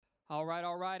All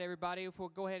right, everybody. If we'll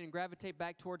go ahead and gravitate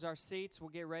back towards our seats, we'll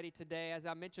get ready today. As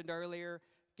I mentioned earlier,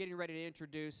 getting ready to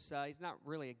introduce, he's not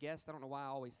really a guest. I don't know why I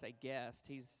always say guest.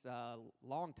 He's a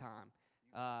long time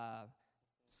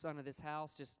son of this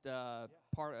house, just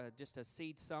just a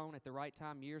seed sown at the right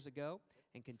time years ago,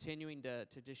 and continuing to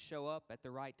just show up at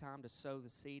the right time to sow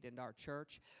the seed into our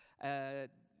church. As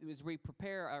we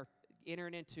prepare our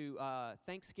entering into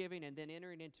Thanksgiving and then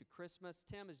entering into Christmas,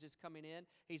 Tim is just coming in.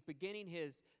 He's beginning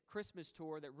his Christmas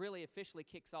tour that really officially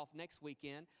kicks off next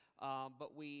weekend. But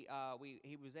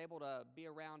he was able to be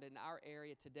around in our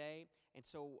area today, and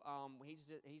so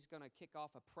he's going to kick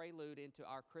off a prelude into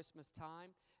our Christmas time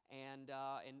and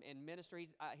ministry.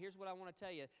 Here's what I want to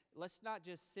tell you: let's not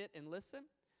just sit and listen,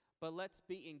 but let's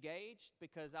be engaged,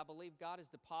 because I believe God has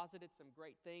deposited some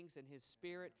great things in His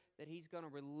Spirit that He's going to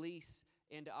release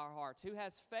into our hearts. Who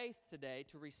has faith today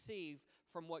to receive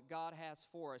from what God has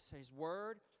for us? His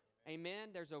Word. Amen.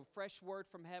 There's a fresh word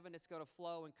from heaven that's going to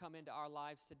flow and come into our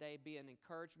lives today, be an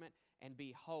encouragement and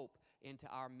be hope into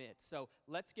our midst. So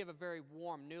let's give a very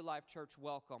warm New Life Church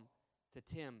welcome to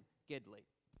Tim Gidley.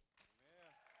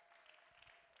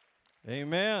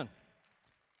 Amen.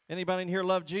 Anybody in here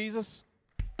love Jesus?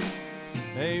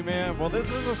 Amen. Well, this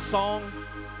is a song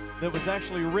that was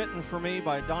actually written for me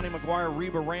by Donnie McGuire,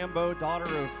 Reba Rambo, daughter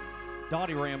of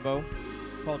Dottie Rambo,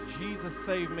 called Jesus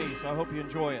Save Me. So I hope you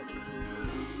enjoy it.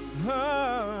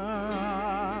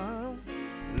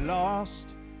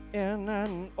 Lost in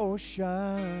an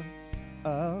ocean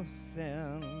of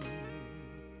sin,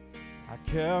 I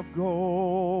kept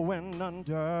going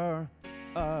under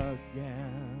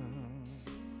again.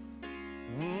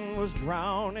 Was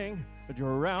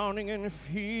drowning in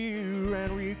fear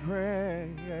and regret,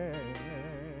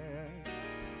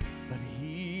 but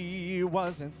He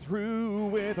wasn't through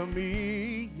with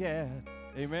me yet.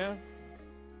 Amen.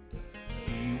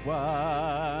 He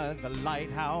was the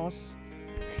lighthouse,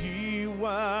 He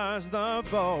was the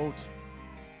boat,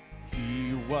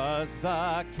 He was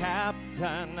the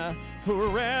captain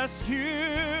who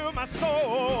rescued my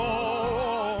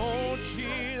soul.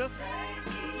 Jesus,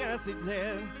 yes, He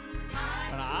did.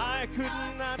 But I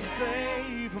could not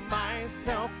save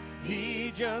myself.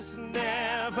 He just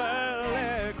never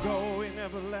let go. He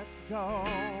never lets go.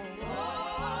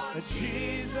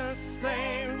 Jesus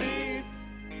saved me.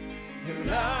 He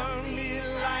loved me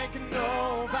like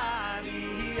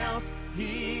nobody else.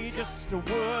 He just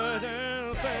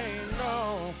wouldn't say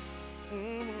no.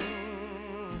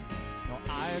 No,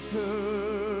 I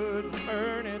couldn't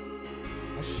earn it.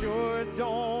 I sure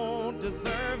don't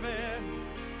deserve it.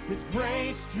 His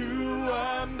grace too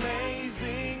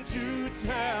amazing to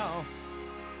tell.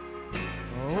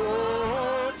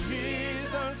 Oh,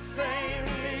 Jesus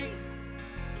saved me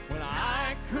when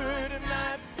I could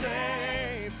not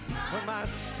save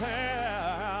myself.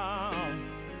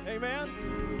 Amen.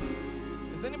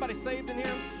 Is anybody saved in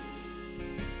here?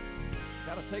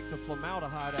 Got to take the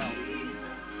formaldehyde out.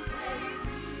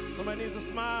 Somebody needs a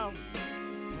smile.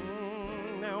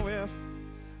 Now if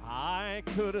I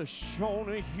could have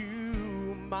shown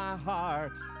you my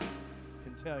heart, I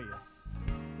can tell you,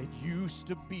 it used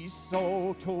to be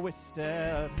so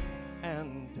twisted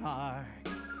and dark.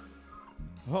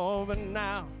 Oh, but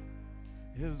now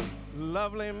His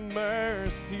lovely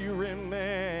mercy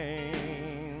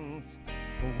remains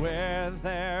where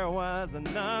there was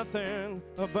nothing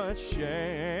but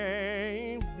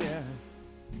shame. Yeah.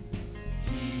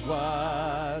 He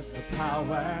was the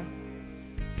power,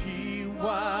 He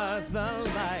was the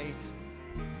light,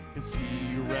 'cause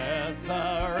He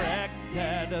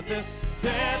resurrected this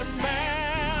dead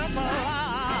man's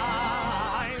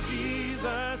life.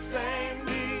 Jesus saved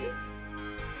me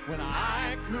when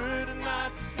I could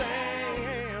not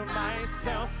save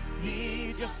myself.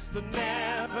 He just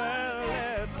never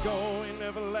lets go. He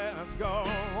never lets go.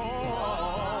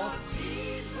 Oh,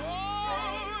 Jesus,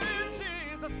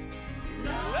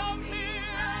 love me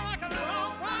like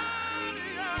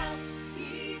nobody else.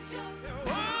 He just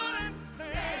wouldn't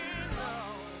say no.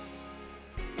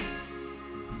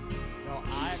 No,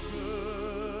 I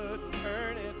couldn't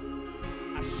earn it.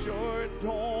 I sure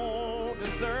don't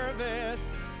deserve it.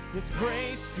 His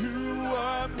grace too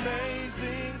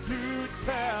amazing to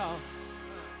tell.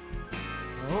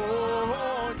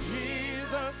 Oh,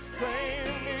 Jesus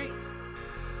saved me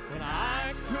when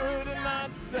I could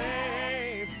not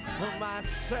save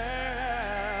myself.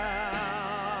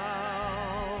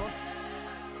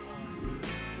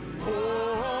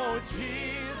 Oh,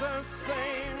 Jesus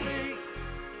saved me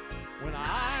when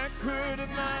I could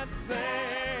not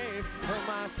save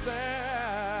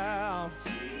myself.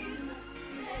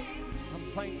 I'm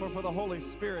thankful for the Holy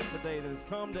Spirit today that has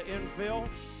come to infill,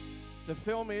 to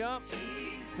fill me up,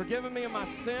 forgiving me of my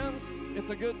sins. It's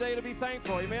a good day to be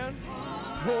thankful. Amen.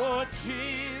 Oh,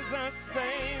 Jesus,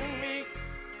 save me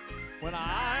when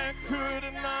I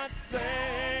could not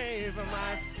save myself.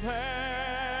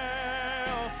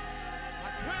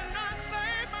 I could not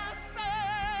save myself.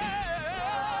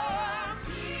 Oh,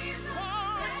 Jesus,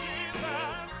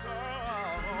 oh,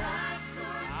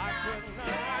 I could not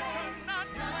save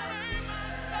myself.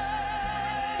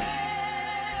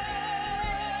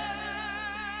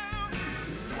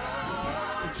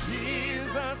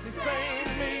 Jesus, He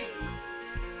saved me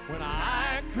when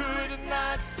I could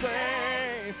not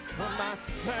save myself.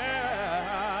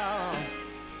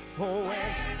 Oh,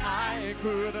 when I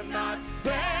could not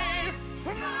save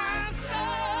myself.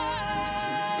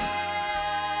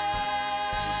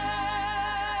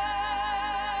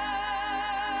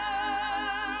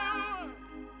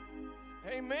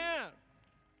 Amen.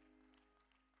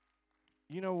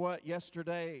 You know what?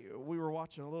 Yesterday we were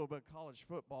watching a little bit of college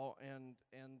football, and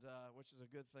which is a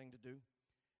good thing to do,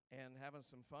 and having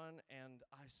some fun. And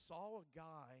I saw a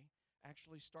guy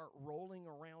actually start rolling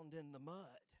around in the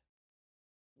mud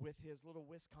with his little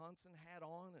Wisconsin hat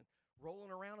on and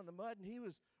rolling around in the mud, and he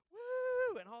was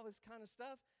woo and all this kind of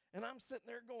stuff. And I'm sitting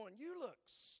there going, "You look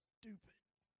stupid."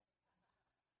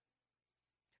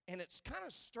 And it's kind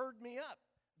of stirred me up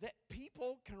that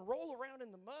people can roll around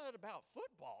in the mud about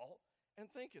football and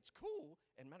think it's cool.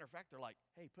 And matter of fact, they're like,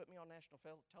 "Hey, put me on national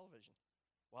television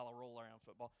while I roll around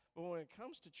football." But when it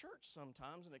comes to church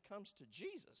sometimes and it comes to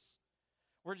Jesus,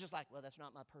 we're just like, "Well, that's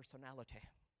not my personality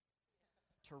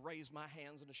to raise my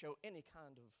hands and to show any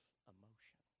kind of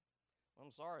emotion." Well,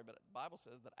 I'm sorry, but the Bible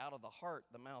says that out of the heart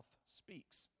the mouth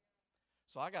speaks.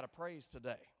 So I got to praise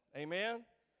today. Amen?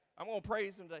 I'm going to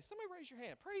praise Him today. Somebody raise your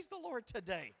hand. Praise the Lord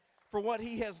today for what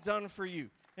He has done for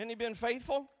you. Hasn't He been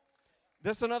faithful?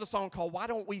 This is another song called "Why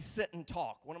Don't We Sit and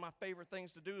Talk." One of my favorite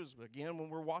things to do is, again, when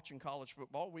we're watching college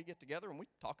football, we get together and we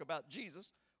talk about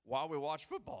Jesus while we watch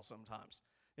football sometimes.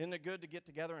 Isn't it good to get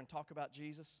together and talk about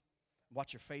Jesus?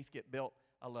 Watch your faith get built.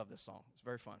 I love this song. It's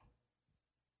very fun.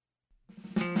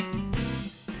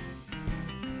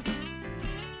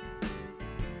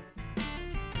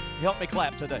 Help me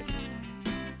clap today.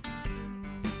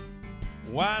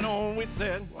 Why don't we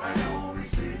sit? Why don't we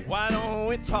sit? Why don't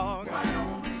we talk? Why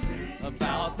don't we sit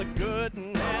about the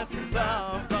goodness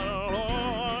of the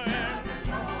Lord?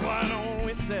 Why don't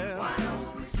we sit? Why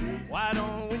don't we sit? Why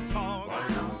don't we talk? Why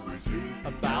don't we sit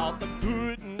about the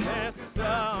goodness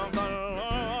of the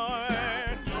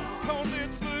Lord? 'Cause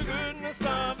it's the goodness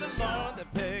of the Lord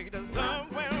that picked us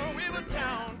up when we were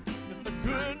down. It's the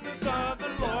goodness of the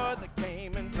Lord that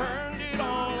came and turned it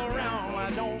all around. Why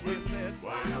don't we sit?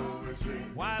 Why don't we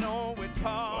sit? Why don't we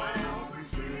talk? Why don't we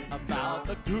sit about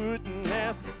the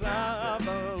goodness of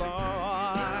the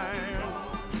Lord?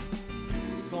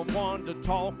 Someone to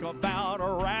talk about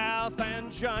wrath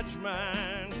and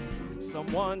judgment.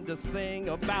 Someone to sing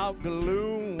about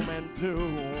gloom and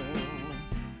doom.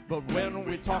 But when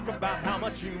we talk about how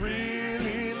much He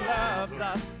really loves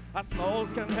us, our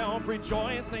souls can help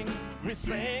rejoicing. We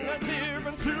sing a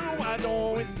different tune. Why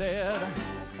don't we sit?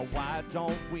 Why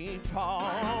don't we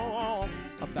talk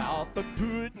about the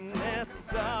goodness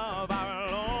of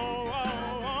our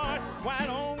Lord? Why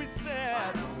don't we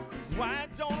sit? Why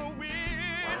don't we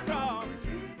talk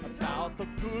about the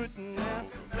goodness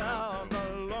of the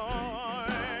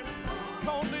Lord?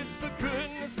 'Cause it's the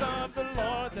goodness of the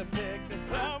Lord that picked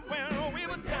us up when we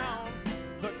were down.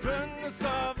 The goodness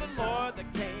of the Lord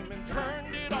that came and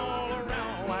turned it all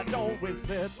around. Why don't we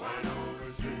sit? Why don't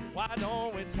we sit? Why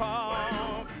don't we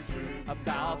talk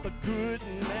about the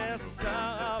goodness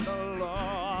of the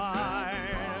Lord?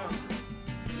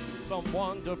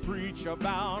 Someone to preach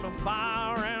about a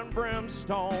fire and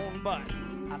brimstone, but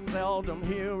I seldom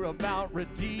hear about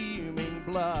redeeming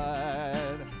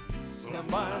blood.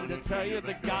 Someone to tell you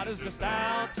that God is just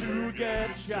out to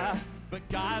get ya, but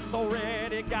God's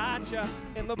already got ya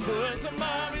in the bosom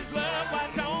of His love. Why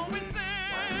don't we sing?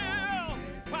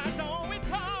 Why don't we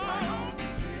talk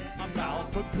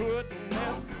about the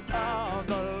goodness of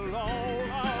the Lord?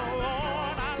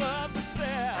 I love to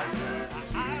sing.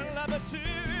 I love it to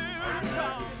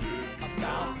talk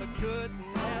about the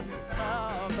goodness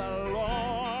of the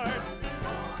Lord.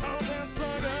 'Cause it's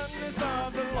the goodness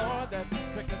of the Lord that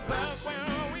picked us up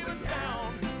when we were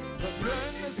down. The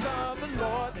goodness of the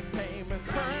Lord that came and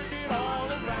turned it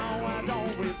all around. Why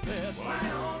don't we sit? Why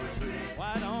don't we sit?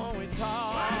 Why don't we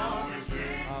talk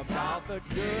about the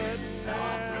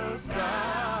goodness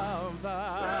of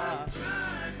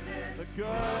the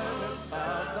goodness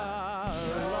of the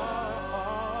Lord?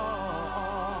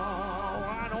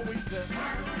 Why don't we sit?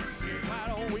 Why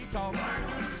don't we talk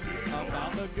about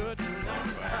goodness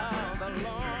of the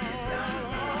Lord.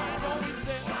 Why don't we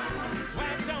sit?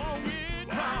 Why don't we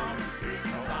talk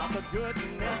about the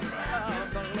goodness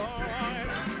of the Lord?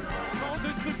 'Cause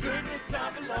it's the goodness of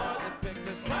the Lord that picked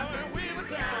us up when we were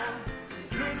down.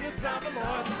 Goodness of the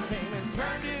Lord that came and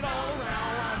turned it all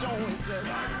around. Why don't we sit?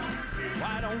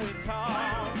 Why don't we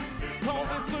talk? 'Cause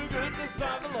it's the goodness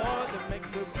of the Lord that makes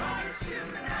us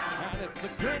and it's the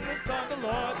goodness of the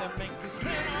Lord that makes us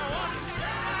sin.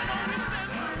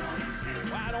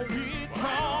 Why don't we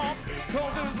talk?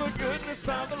 'Cause it's the goodness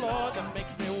of the Lord that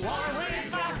makes me want to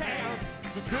raise my hands.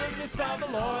 It's the goodness of the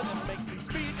Lord that makes me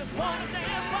speak, just want to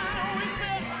dance. Why don't we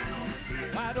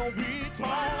sit? Why don't we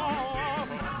talk?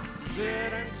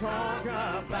 Sit and talk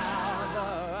about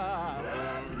the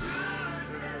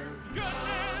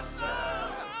goodness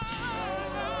of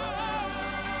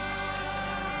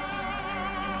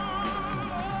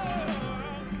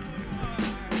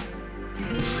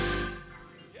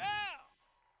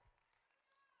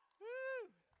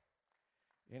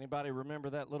Anybody remember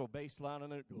that little bass line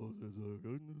in it? Oh, there's the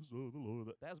goodness of the Lord.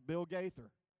 That's Bill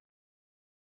Gaither.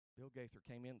 Bill Gaither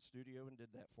came in the studio and did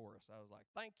that for us. I was like,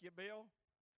 thank you, Bill.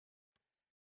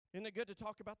 Isn't it good to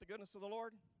talk about the goodness of the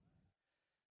Lord?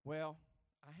 Well,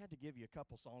 I had to give you a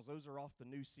couple songs. Those are off the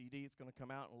new CD. It's going to come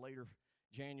out in later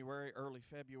January, early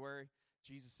February.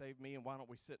 Jesus Saved Me, and Why Don't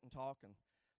We Sit and Talk, and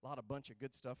a bunch of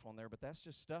good stuff on there. But that's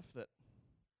just stuff that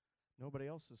nobody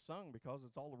else has sung because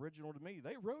it's all original to me.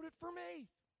 They wrote it for me.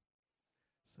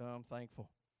 So I'm thankful.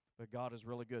 But God is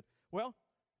really good. Well,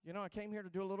 you know, I came here to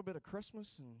do a little bit of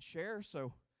Christmas and share,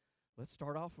 so let's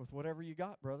start off with whatever you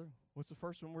got, brother. What's the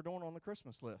first one we're doing on the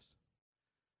Christmas list?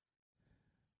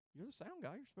 You're the sound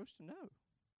guy. You're supposed to know.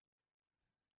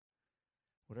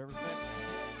 Whatever's next.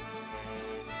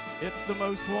 It's the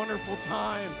most wonderful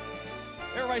time.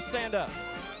 Everybody stand up.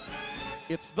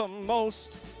 It's the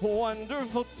most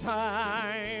wonderful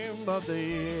time of the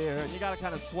year. And you got to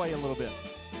kind of sway a little bit.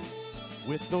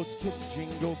 With those kids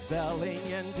jingle belling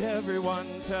and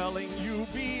everyone telling you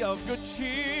be of good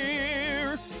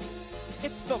cheer.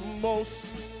 It's the most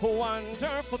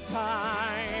wonderful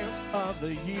time of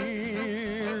the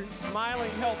year.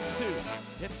 Smiling helps too.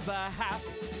 It's the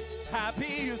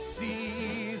happiest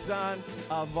season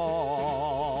of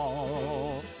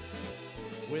all.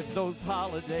 With those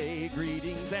holiday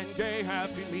greetings and gay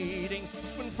happy meetings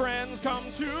when friends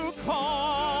come to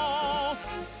call.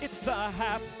 It's the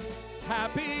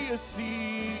happiest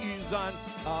season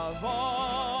of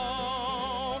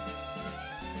all.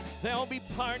 There'll be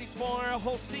parties for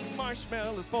hosting,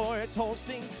 marshmallows for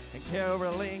toasting, and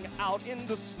caroling out in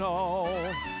the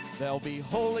snow. There'll be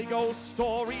Holy Ghost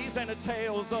stories and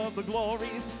tales of the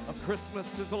glories of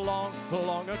Christmases long,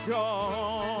 long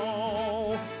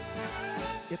ago.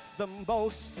 It's the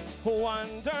most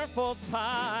wonderful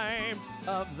time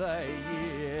of the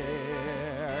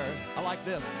year. I like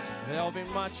this. There'll be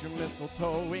much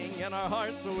mistletoeing and our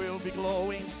hearts will be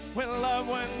glowing when loved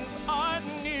ones are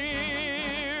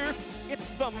near.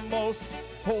 It's the most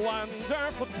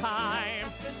wonderful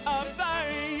time of the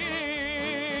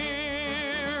year.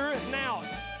 Now,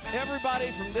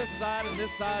 everybody from this side and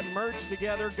this side merge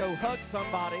together. Go hug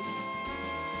somebody.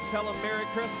 Tell them Merry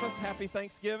Christmas, Happy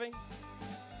Thanksgiving.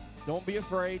 Don't be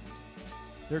afraid.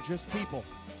 They're just people.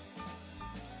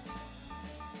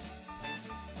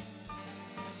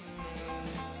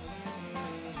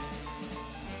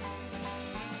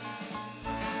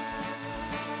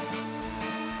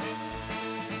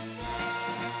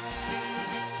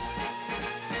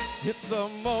 It's the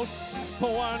most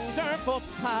wonderful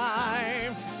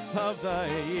time of the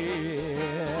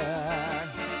year.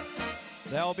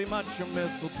 There'll be much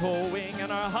mistletoeing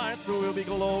and our hearts will be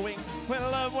glowing when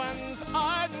loved ones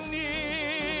are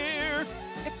near.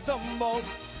 It's the most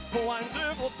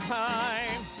wonderful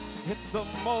time. It's the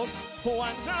most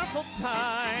wonderful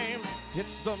time.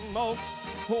 It's the most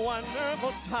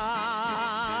wonderful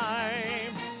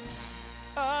time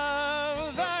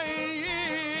of the year.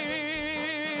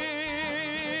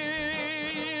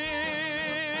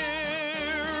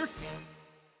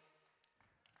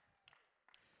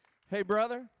 Hey,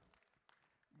 brother,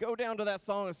 go down to that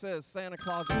song that says Santa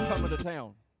Claus is coming to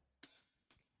town.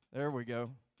 There we go.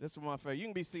 This is my favorite. You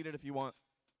can be seated if you want,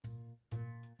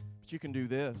 but you can do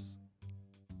this.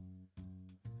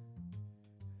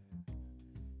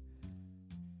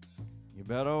 You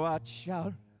better watch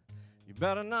out. You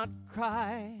better not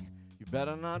cry. You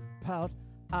better not pout.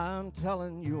 I'm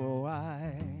telling you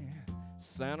why.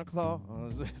 Santa Claus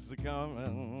is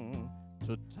coming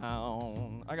to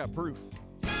town. I got proof.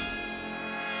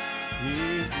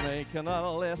 He's making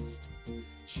a list,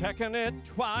 checking it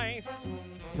twice.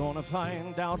 He's gonna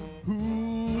find out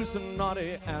who's who's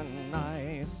naughty and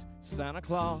nice. Santa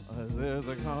Claus is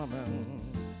a-coming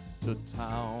to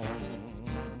town.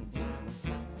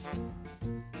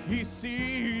 He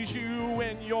sees you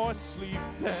when you're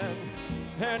sleeping,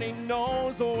 and he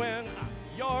knows when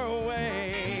you're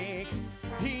awake.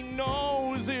 He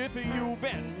knows if you've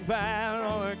been bad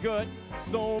or good,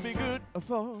 so be good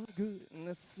for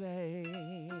goodness sake.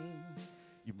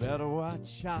 You better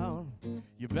watch out,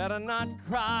 you better not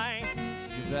cry,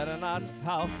 you better not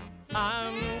pout.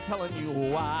 I'm telling you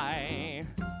why.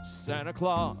 Santa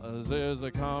Claus is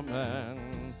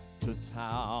a-coming to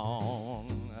town.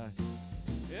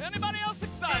 Anybody else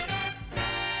excited?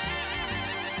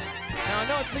 Now, I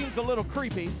know it seems a little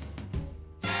creepy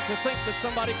to think that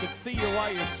somebody could see you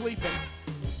while you're sleeping,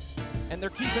 and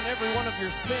they're keeping every one of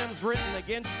your sins written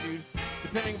against you,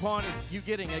 depending upon you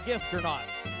getting a gift or not.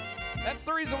 That's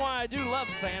the reason why I do love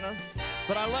Santa,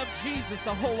 but I love Jesus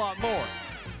a whole lot more,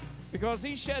 because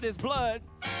he shed his blood,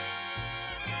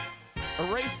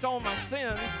 erased all my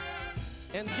sins,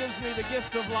 and gives me the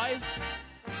gift of life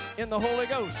in the Holy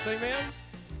Ghost. Amen?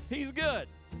 He's good.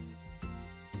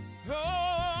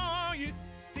 Oh, he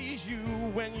sees you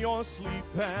when you're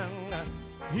sleeping.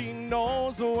 He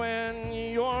knows when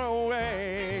you're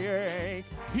awake.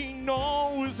 He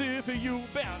knows if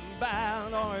you've been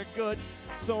bad or good.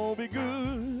 So be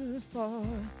good for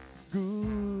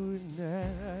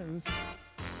goodness sake.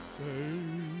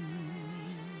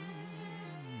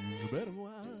 You better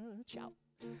watch out.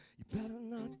 You better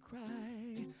not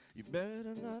cry. You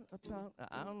better not pout.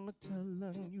 I'm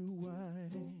telling you why.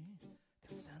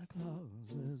 'Cause Santa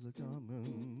Claus is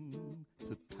a-coming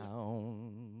to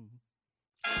town.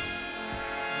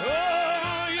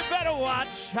 Oh, you better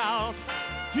watch out.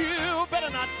 You better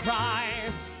not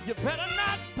cry. You better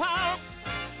not pout.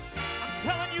 I'm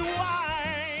telling you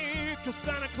why. 'Cause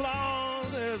Santa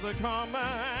Claus is a-coming.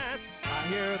 I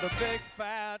hear the big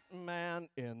fat man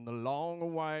in the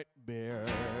long white beard.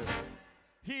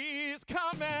 He's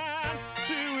coming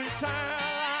to town.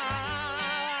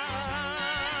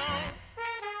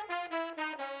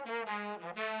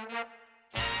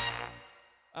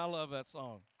 I love that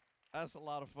song. That's a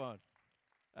lot of fun.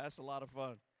 That's a lot of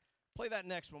fun. Play that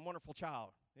next one, Wonderful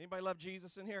Child. Anybody love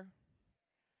Jesus in here?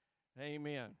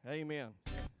 Amen. Amen.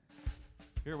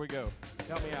 Here we go.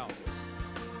 Help me out.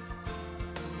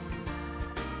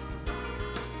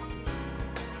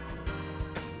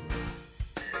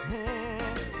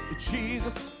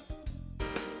 Jesus,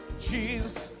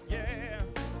 Jesus, yeah.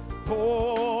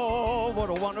 Oh, what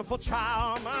a wonderful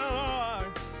child, my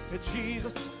Lord.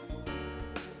 Jesus,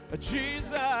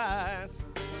 Jesus,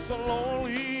 so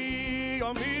lonely,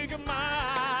 a meek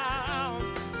mild.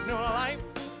 New life,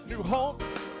 new hope,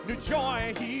 new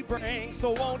joy he brings.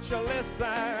 So won't you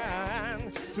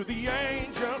listen to the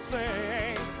angels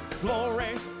sing?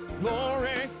 Glory,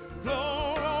 glory,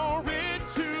 glory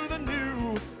to the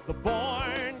new, the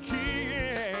born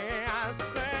King. I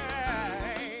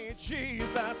say,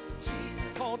 Jesus,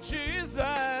 oh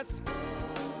Jesus,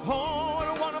 oh what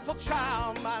a wonderful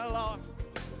child, my Lord.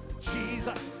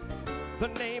 Jesus, the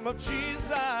name of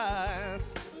Jesus,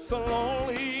 so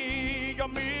lonely, a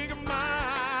meek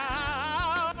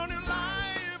mild. A new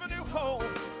life, a new hope,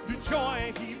 new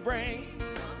joy he brings.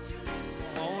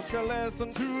 Won't you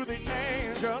listen to the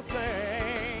angels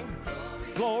sing?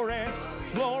 Glory,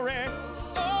 glory,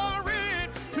 glory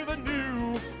to the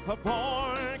new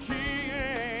born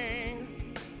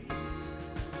King.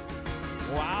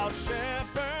 While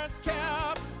shepherds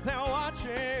kept their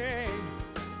watching,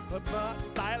 but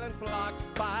silent flocks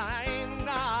by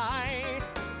night,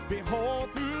 behold,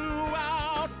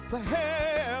 throughout the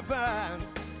heavens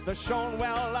there shone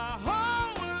well a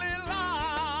holy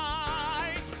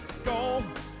light. Go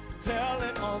tell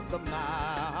it on the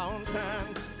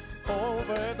mountains,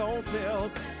 over those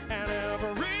hills, and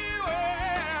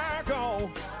everywhere. Go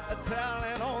tell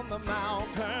it on the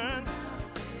mountain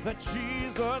that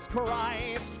Jesus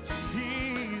Christ,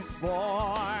 he's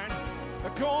born.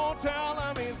 Go tell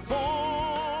him he's born.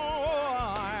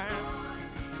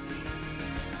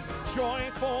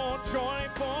 Joyful,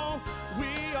 joyful,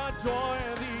 we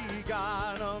adore thee,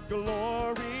 God of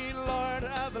glory, Lord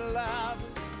of love.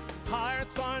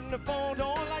 Hearts unfold,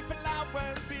 oh, like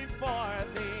flowers before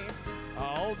thee,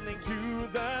 opening to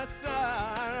the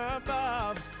sun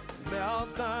above.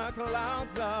 Melt the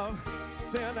clouds of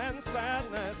sin and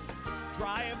sadness,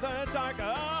 drive the dark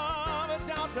of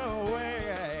doubt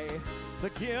away. The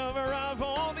giver of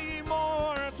all the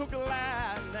immortal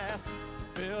gladness,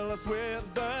 fill us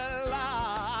with the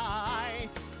light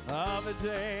of the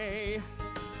day.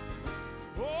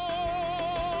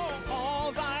 Oh,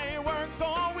 all thy works,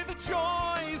 all with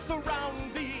joy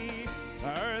surround thee.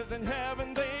 Earth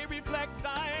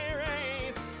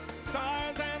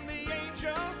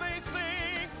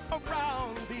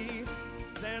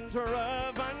center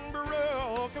of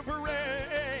unbroken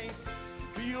praise.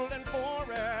 Field and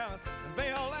forest,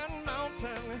 vale and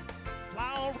mountain,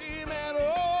 flowery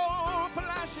meadow,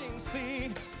 flashing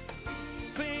sea,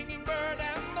 singing bird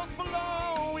and those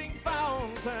flowing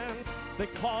fountains, they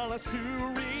call us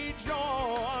to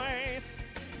rejoice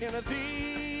in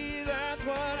thee. That's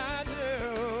what I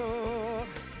do.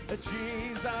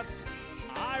 Jesus,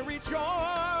 I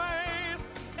rejoice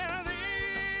in thee.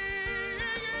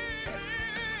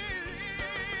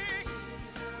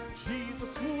 Jesus,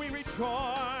 we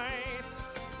rejoice,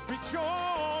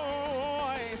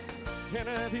 rejoice in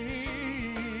thee.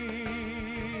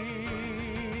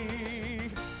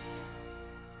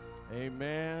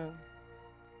 Amen.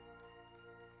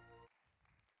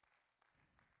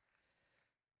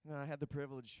 You know, I had the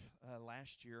privilege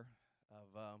last year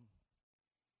of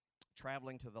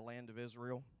traveling to the land of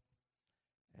Israel.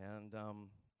 And,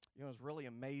 you know, it's really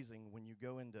amazing when you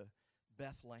go into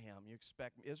Bethlehem. You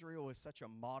expect, Israel is such a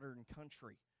modern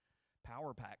country,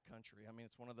 power pack country. I mean,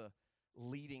 it's one of the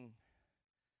leading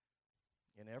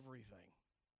in everything,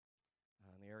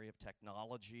 in the area of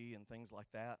technology and things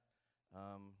like that.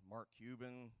 Mark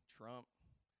Cuban, Trump,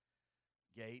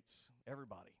 Gates,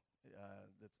 everybody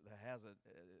that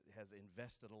has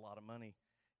invested a lot of money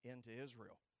into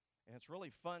Israel. And it's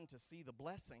really fun to see the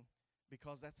blessing,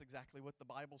 because that's exactly what the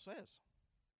Bible says.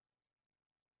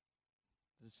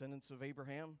 The descendants of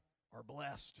Abraham are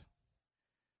blessed.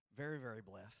 Very, very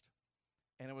blessed.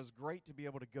 And it was great to be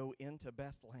able to go into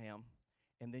Bethlehem,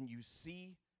 and then you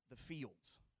see the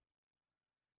fields.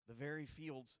 The very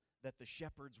fields that the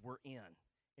shepherds were in.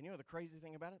 And you know the crazy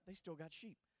thing about it? They still got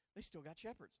sheep. They still got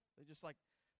shepherds. They just like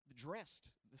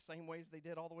dressed the same ways they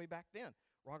did all the way back then,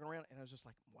 walking around. And I was just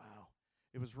like, wow.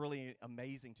 It was really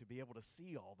amazing to be able to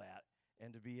see all that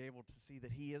and to be able to see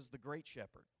that he is the great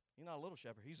shepherd. He's not a little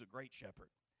shepherd. He's a great shepherd.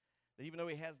 That even though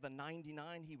he has the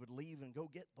 99, he would leave and go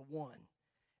get the one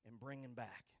and bring him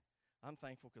back. I'm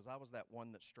thankful because I was that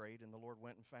one that strayed, and the Lord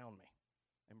went and found me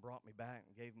and brought me back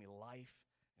and gave me life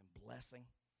and blessing.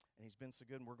 And he's been so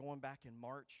good. And we're going back in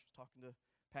March, talking to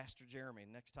Pastor Jeremy.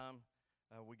 Next time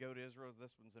we go to Israel,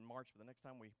 this one's in March, but the next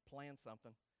time we plan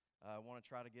something, I want to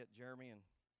try to get Jeremy and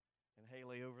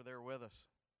Haley over there with us.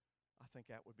 I think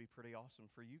that would be pretty awesome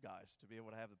for you guys to be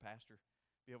able to have the pastor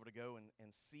be able to go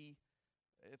and see.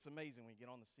 It's amazing when you get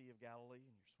on the Sea of Galilee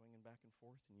and you're swinging back and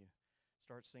forth and you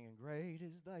start singing, "Great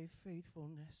is thy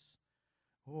faithfulness,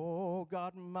 oh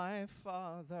God my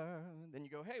Father." And then you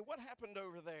go, "Hey, what happened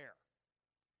over there?"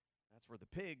 That's where the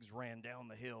pigs ran down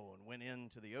the hill and went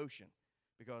into the ocean,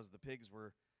 because the pigs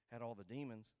had all the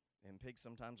demons, and pigs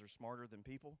sometimes are smarter than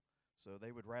people, so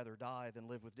they would rather die than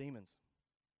live with demons.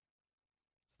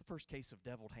 It's the first case of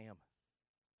deviled ham.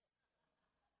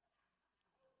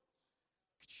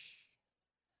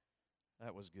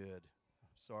 That was good.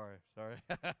 Sorry.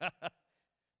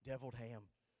 Deviled ham.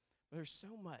 There's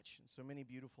so much and so many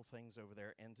beautiful things over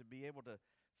there, and to be able to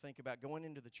think about going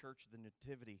into the Church of the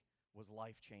Nativity was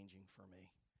life-changing for me.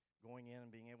 Going in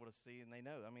and being able to see, and they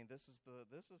know, I mean, this is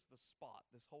the spot,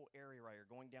 this whole area right here,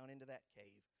 going down into that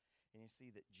cave, and you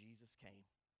see that Jesus came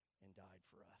and died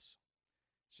for us.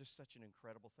 It's just such an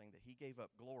incredible thing that he gave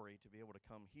up glory to be able to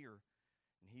come here,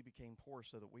 and he became poor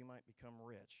so that we might become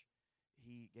rich.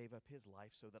 He gave up his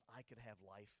life so that I could have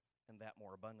life, and that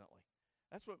more abundantly.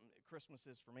 That's what Christmas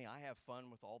is for me. I have fun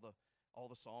with all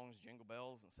the songs, Jingle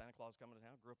Bells, and Santa Claus coming to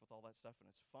town. I grew up with all that stuff, and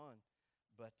it's fun.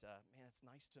 But, man, it's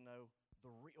nice to know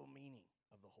the real meaning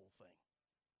of the whole thing,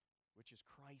 which is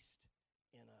Christ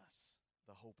in us,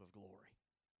 the hope of glory.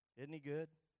 Isn't he good?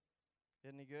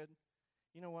 Isn't he good?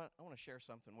 You know what? I want to share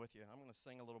something with you. I'm going to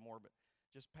sing a little more, but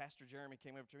just Pastor Jeremy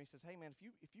came over to me and says, "Hey, man,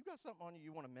 if you got something on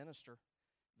you want to minister,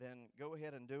 then go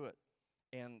ahead and do it."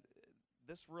 And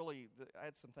I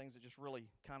had some things that just really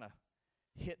kind of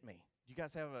hit me. Do you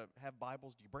guys have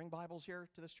Bibles? Do you bring Bibles here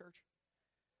to this church?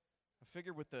 I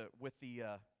figured with the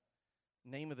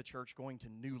name of the church going to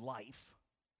New Life,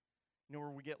 you know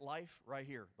where we get life? Right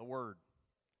here, the Word.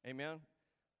 Amen?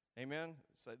 Amen?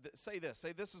 Say this.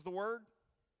 Say, "This is the Word.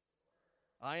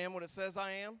 I am what it says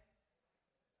I am.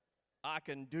 I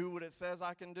can do what it says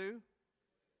I can do.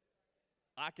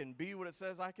 I can be what it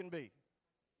says I can be.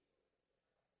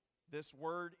 This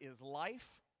Word is life.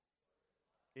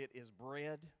 It is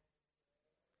bread.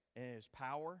 And it is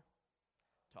power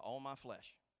to all my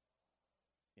flesh.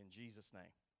 In Jesus'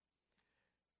 name."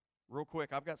 Real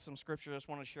quick, I've got some scripture I just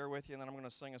want to share with you, and then I'm going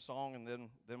to sing a song, and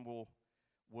then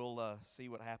we'll see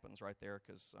what happens right there,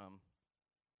 because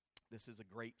this is a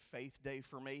great faith day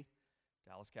for me.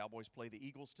 Dallas Cowboys play the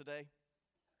Eagles today,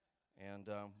 and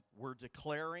we're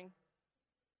declaring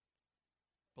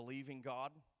believing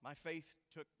God. My faith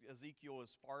took Ezekiel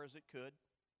as far as it could.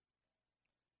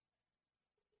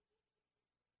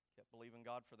 Kept believing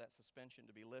God for that suspension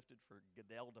to be lifted, for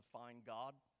Gidley to find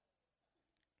God,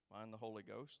 find the Holy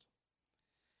Ghost.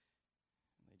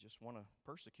 And they just want to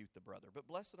persecute the brother. But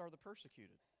blessed are the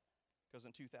persecuted, because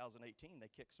in 2018 they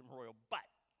kicked some royal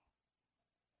butt.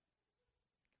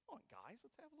 Come on, guys,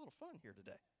 let's have a little fun here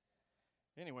today.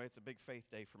 Anyway, it's a big faith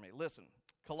day for me. Listen,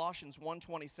 Colossians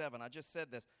 1:27, I just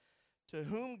said this. To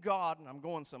whom God, and I'm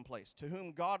going someplace, to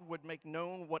whom God would make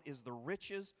known what is the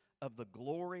riches of the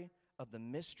glory of the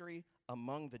mystery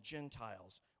among the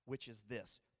Gentiles, which is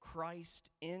this, Christ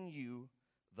in you,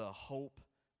 the hope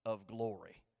of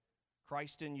glory.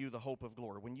 Christ in you, the hope of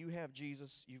glory. When you have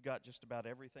Jesus, you've got just about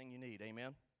everything you need.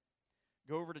 Amen?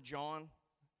 Go over to John.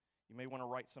 You may want to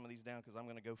write some of these down because I'm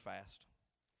going to go fast.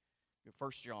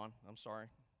 1 John, I'm sorry.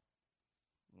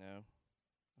 No,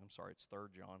 I'm sorry, it's 3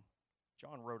 John.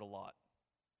 John wrote a lot.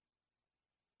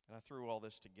 And I threw all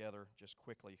this together just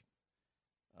quickly.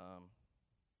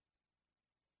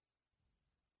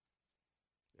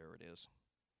 There it is.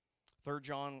 3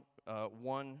 John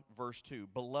 1, verse 2.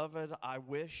 Beloved, I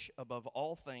wish above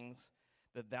all things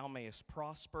that thou mayest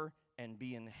prosper and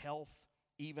be in health,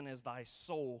 even as thy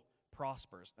soul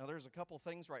prospers. Now, there's a couple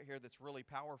things right here that's really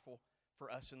powerful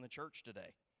for us in the church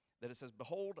today. That it says,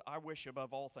 behold, I wish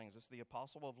above all things. This is the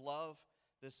apostle of love.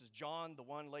 This is John, the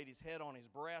one laid his head on his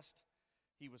breast.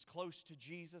 He was close to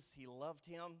Jesus. He loved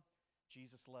him.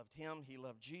 Jesus loved him. He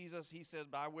loved Jesus. He said,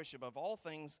 I wish above all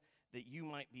things that you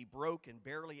might be broke and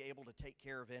barely able to take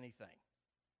care of anything.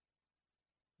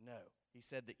 No. He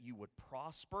said that you would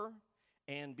prosper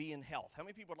and be in health. How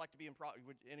many people would like to be in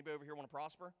would anybody over here want to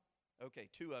prosper? Okay,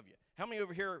 2 of you. How many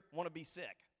over here want to be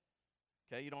sick?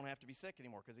 Okay, you don't have to be sick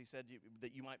anymore because he said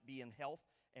that you might be in health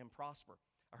and prosper.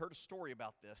 I heard a story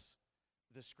about this.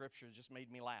 This scripture just made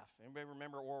me laugh. Anybody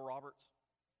remember Oral Roberts?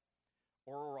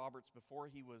 Oral Roberts, before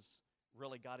he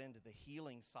really got into the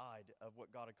healing side of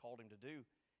what God had called him to do,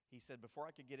 he said, before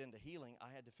I could get into healing,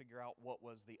 I had to figure out what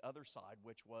was the other side,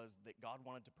 which was that God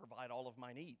wanted to provide all of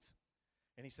my needs.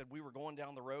 And he said, we were going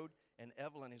down the road, and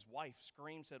Evelyn, his wife,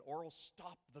 screamed, said, Oral,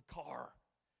 stop the car.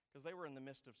 Because they were in the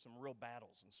midst of some real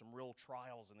battles and some real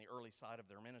trials in the early side of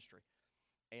their ministry.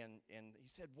 And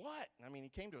he said, what? I mean, he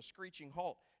came to a screeching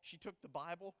halt. She took the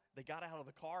Bible, they got out of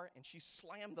the car, and she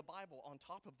slammed the Bible on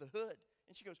top of the hood.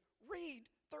 And she goes, read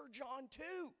 3 John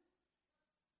 2.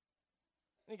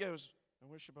 And he goes,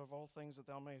 I wish above all things that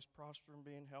thou mayest prosper and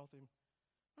be in health.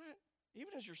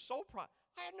 Even as your soul prosper.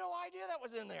 I had no idea that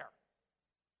was in there.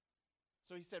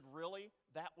 So he said, really?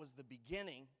 That was the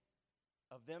beginning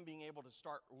of them being able to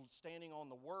start standing on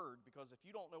the Word, because if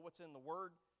you don't know what's in the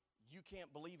Word, you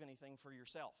can't believe anything for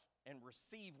yourself and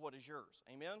receive what is yours.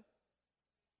 Amen?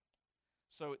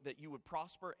 So that you would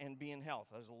prosper and be in health.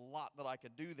 There's a lot that I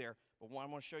could do there, but I'm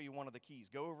going to show you one of the keys.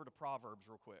 Go over to Proverbs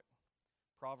real quick.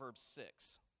 Proverbs 6.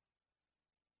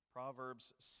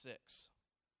 Proverbs 6.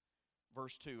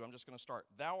 Verse 2. I'm just going to start.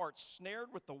 Thou art snared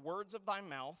with the words of thy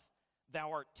mouth.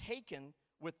 Thou art taken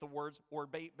with the words, or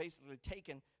basically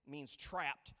taken means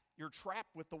trapped. You're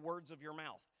trapped with the words of your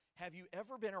mouth. Have you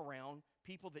ever been around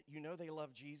people that you know they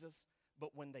love Jesus, but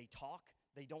when they talk,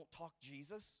 they don't talk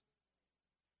Jesus?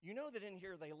 You know that in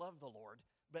here they love the Lord,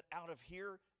 but out of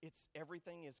here,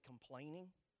 everything is complaining,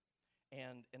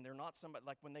 and they're not somebody,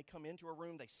 like when they come into a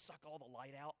room, they suck all the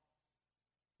light out.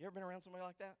 You ever been around somebody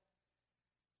like that?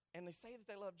 And they say that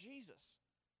they love Jesus.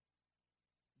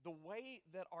 The way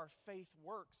that our faith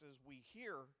works is we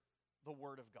hear the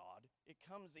Word of God. It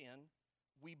comes in,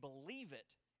 we believe it,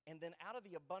 and then out of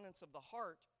the abundance of the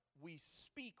heart, we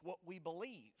speak what we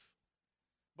believe.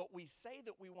 But we say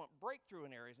that we want breakthrough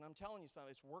in areas, and I'm telling you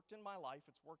something, it's worked in my life,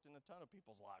 it's worked in a ton of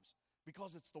people's lives,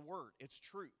 because it's the Word, it's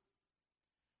true.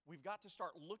 We've got to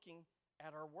start looking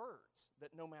at our words,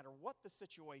 that no matter what the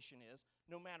situation is,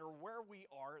 no matter where we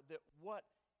are, that what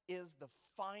is the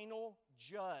final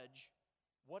judge.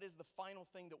 What is the final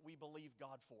thing that we believe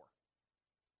God for?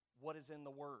 What is in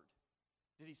the Word?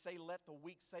 Did he say, let the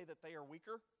weak say that they are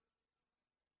weaker?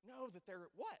 No, that they're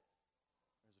what?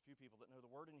 There's a few people that know the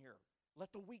Word in here.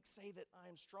 Let the weak say that I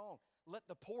am strong. Let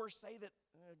the poor say that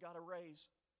I got a raise.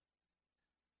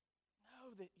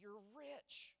 No, that you're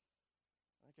rich.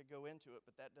 I could go into it,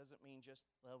 but that doesn't mean just,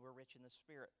 well, we're rich in the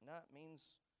Spirit. No, it means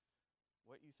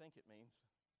what you think it means.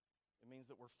 It means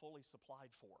that we're fully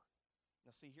supplied for.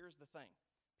 Now, see, here's the thing.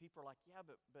 People are like, yeah,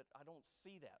 but I don't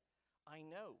see that. I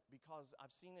know, because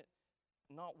I've seen it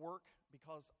not work,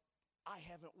 because I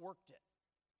haven't worked it.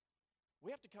 We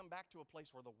have to come back to a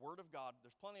place where the Word of God,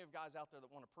 there's plenty of guys out there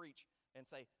that want to preach and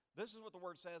say, this is what the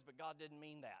Word says, but God didn't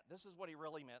mean that. This is what He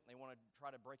really meant. And they want to try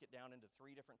to break it down into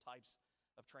 3 different types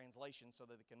of translations so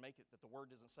that they can make it that the Word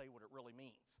doesn't say what it really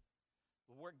means.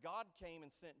 Where God came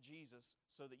and sent Jesus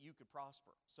so that you could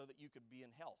prosper, so that you could be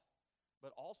in health,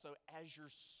 but also as your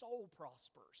soul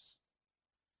prospers.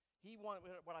 He wanted,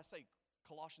 what I say,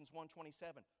 Colossians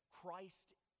 1:27,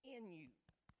 Christ in you,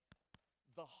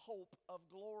 the hope of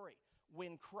glory.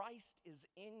 When Christ is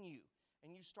in you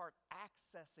and you start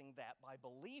accessing that by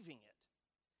believing it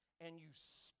and you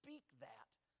speak that,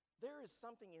 there is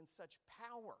something in such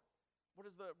power. What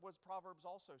does Proverbs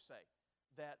also say?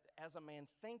 That as a man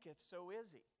thinketh, so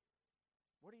is he.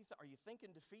 What do you are you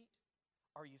thinking defeat?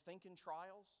 Are you thinking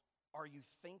trials? Are you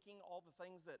thinking all the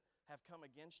things that have come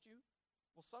against you?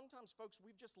 Well, sometimes, folks,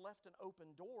 we've just left an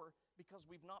open door because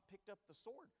we've not picked up the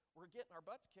sword. We're getting our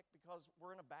butts kicked because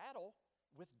we're in a battle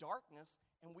with darkness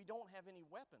and we don't have any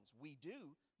weapons. We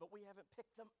do, but we haven't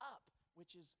picked them up,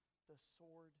 which is the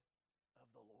sword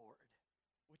of the Lord,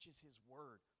 which is His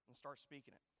Word, and start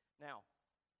speaking it. Now,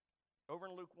 over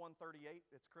in Luke 1:38,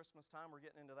 it's Christmas time. We're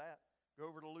getting into that. Go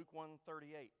over to Luke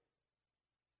 1:38.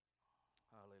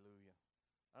 Hallelujah.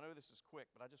 I know this is quick,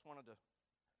 but I just wanted to,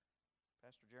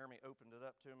 Pastor Jeremy opened it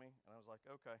up to me, and I was like,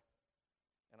 okay.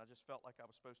 And I just felt like I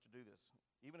was supposed to do this.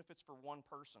 Even if it's for one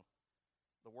person,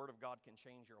 the Word of God can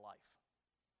change your life.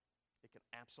 It can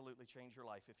absolutely change your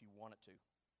life if you want it to.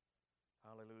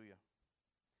 Hallelujah.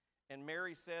 And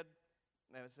Mary said,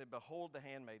 and it said, behold the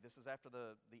handmaid. This is after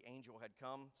the angel had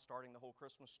come, starting the whole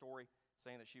Christmas story,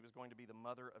 saying that she was going to be the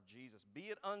mother of Jesus. Be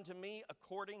it unto me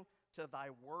according to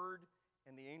thy word.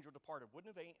 And the angel departed.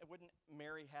 Wouldn't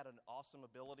Mary had an awesome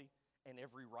ability and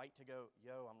every right to go,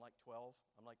 yo, I'm like 12,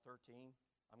 I'm like 13,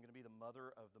 I'm going to be the mother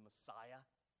of the Messiah?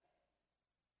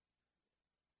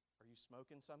 Are you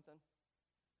smoking something?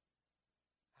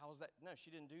 How is that? No,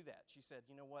 she didn't do that. She said,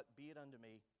 you know what? Be it unto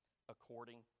me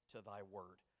according to thy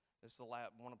word. This is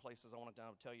one of the places I want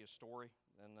to tell you a story,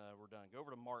 and we're done. Go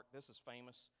over to Mark. This is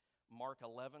famous. Mark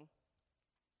 11.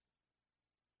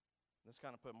 This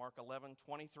kind of put Mark 11,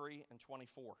 23, and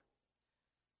 24.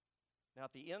 Now,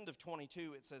 at the end of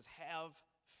 22, it says, have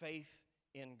faith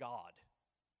in God.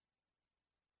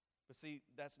 But see,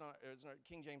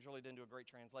 King James really didn't do a great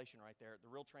translation right there. The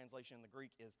real translation in the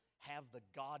Greek is, have the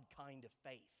God kind of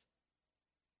faith.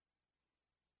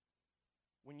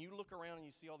 When you look around and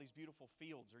you see all these beautiful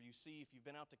fields, or you see, if you've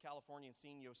been out to California and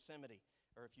seen Yosemite,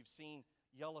 or if you've seen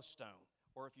Yellowstone,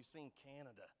 or if you've seen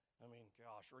Canada, I mean,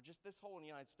 gosh, or just this whole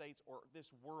United States, or this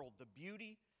world, the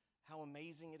beauty, how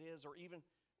amazing it is, or even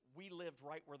we lived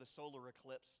right where the solar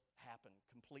eclipse happened,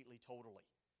 completely, totally,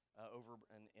 over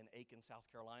in Aiken, South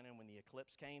Carolina, and when the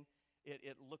eclipse came,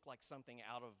 it looked like something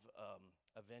out of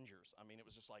Avengers. I mean, it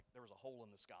was just like there was a hole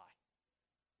in the sky.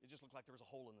 It just looked like there was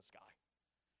a hole in the sky.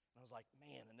 And I was like,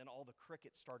 man, and then all the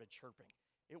crickets started chirping.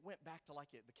 It went back to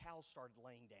the cows started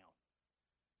laying down.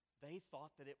 They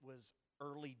thought that it was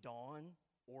early dawn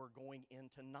or going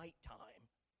into nighttime.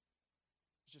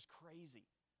 It's just crazy.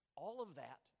 All of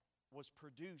that was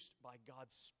produced by God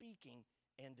speaking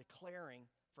and declaring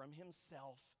from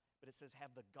Himself, but it says,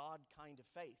 have the God kind of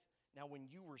faith. Now, when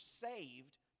you were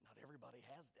saved, not everybody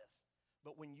has this,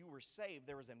 but when you were saved,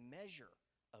 there was a measure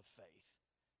of faith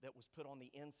that was put on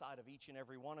the inside of each and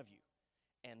every one of you.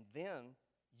 And then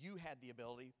you had the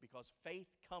ability, because faith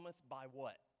cometh by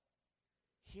what?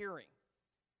 Hearing.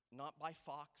 Not by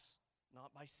Fox,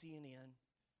 not by CNN,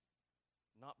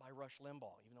 not by Rush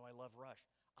Limbaugh, even though I love Rush.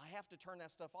 I have to turn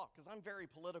that stuff off because I'm very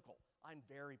political. I'm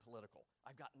very political.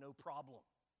 I've got no problem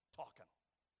talking.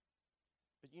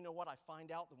 But you know what? I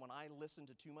find out that when I listen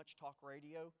to too much talk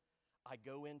radio, I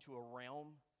go into a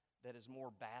realm that is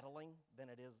more battling than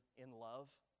it is in love.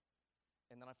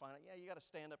 And then I find out, yeah, you got to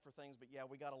stand up for things, but yeah,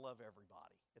 we got to love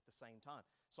everybody at the same time.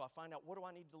 So I find out, what do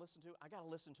I need to listen to? I got to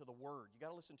listen to the Word. You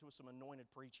got to listen to some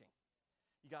anointed preaching.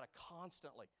 You got to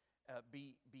constantly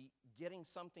be getting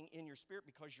something in your spirit,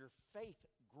 because your faith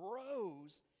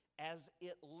grows as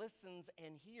it listens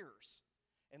and hears.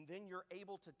 And then you're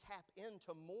able to tap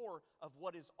into more of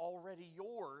what is already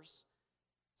yours.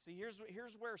 See,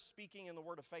 here's where speaking in the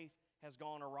word of faith has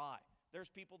gone awry. There's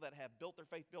people that have built their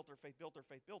faith,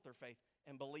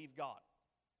 and believe God.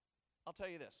 I'll tell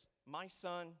you this. My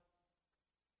son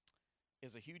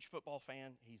is a huge football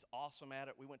fan. He's awesome at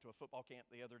it. We went to a football camp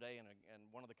the other day, and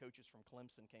one of the coaches from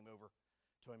Clemson came over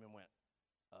to him and went,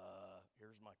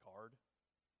 here's my card.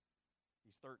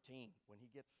 He's 13.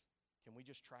 Can we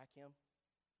just track him?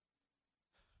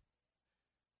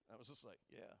 I was just like,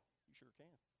 yeah, you sure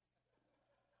can.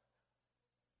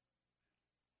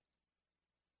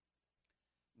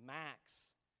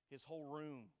 Max, his whole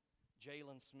room,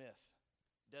 Jalen Smith,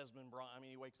 Desmond Bryant. I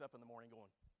mean, he wakes up in the morning going,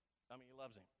 he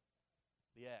loves him.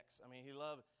 The ex. He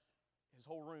loves his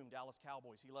whole room, Dallas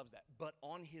Cowboys. He loves that. But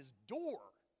on his door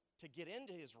to get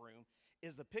into his room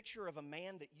is the picture of a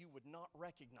man that you would not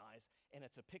recognize, and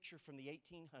it's a picture from the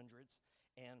 1800s,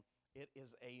 and it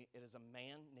is a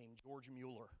man named George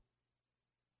Mueller.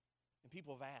 And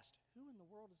people have asked, who in the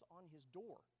world is on his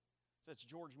door? So it's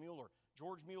George Mueller.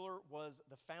 George Mueller was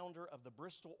the founder of the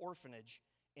Bristol Orphanage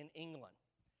in England.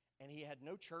 And he had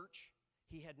no church.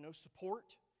 He had no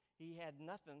support. He had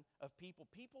nothing of people.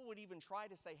 People would even try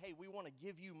to say, hey, we want to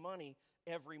give you money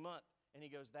every month. And he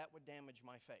goes, that would damage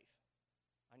my faith.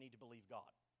 I need to believe God.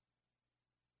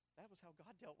 That was how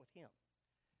God dealt with him.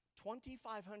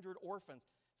 2,500 orphans.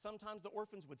 Sometimes the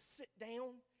orphans would sit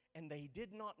down and they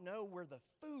did not know where the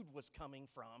food was coming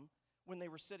from when they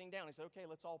were sitting down. He said, okay,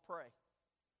 let's all pray.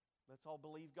 Let's all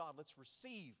believe God. Let's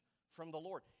receive from the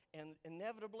Lord. And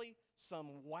inevitably, some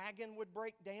wagon would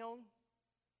break down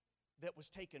that was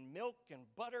taking milk and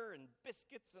butter and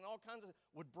biscuits and all kinds of,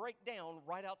 would break down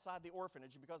right outside the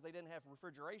orphanage. And because they didn't have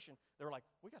refrigeration, they were like,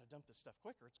 we got to dump this stuff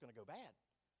quicker. It's going to go bad.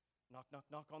 Knock, knock,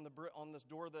 knock on this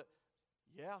door that,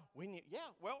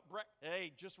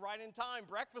 hey, just right in time.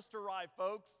 Breakfast arrived,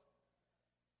 folks.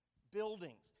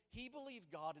 Buildings. He believed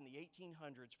God in the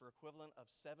 1800s for equivalent of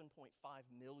 $7.5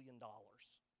 million.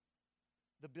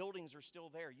 The buildings are still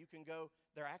there. You can go,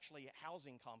 they're actually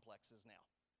housing complexes now.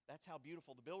 That's how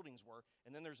beautiful the buildings were.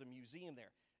 And then there's a museum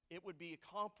there. It would be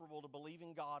comparable to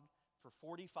believing God for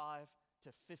 $45 to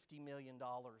 $50 million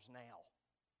now.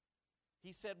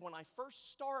 He said, when I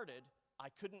first started, I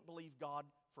couldn't believe God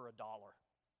for $1.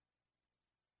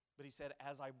 But he said,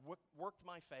 as I worked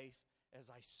my faith, as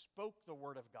I spoke the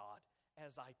word of God,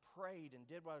 as I prayed and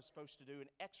did what I was supposed to do and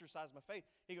exercised my faith,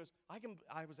 he goes,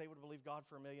 I was able to believe God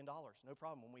for $1 million. No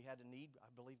problem. When we had a need, I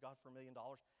believed God for $1 million,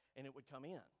 and it would come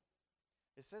in.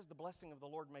 It says the blessing of the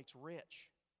Lord makes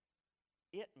rich.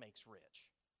 It makes rich.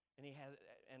 And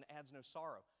adds no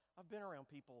sorrow. I've been around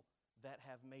people that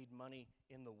have made money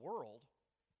in the world,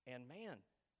 and man,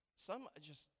 some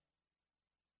just,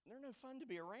 they're no fun to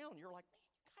be around. You're like, man,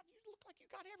 God, you look like you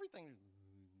got everything.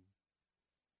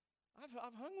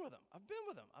 I've hung with them. I've been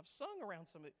with them. I've sung around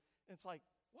some of it. And it's like,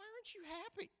 why aren't you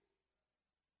happy?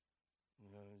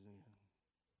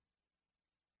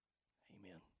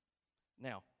 Amen.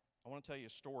 Now, I want to tell you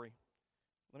a story.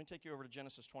 Let me take you over to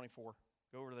Genesis 24.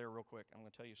 Go over there real quick. I'm going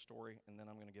to tell you a story, and then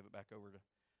I'm going to give it back over to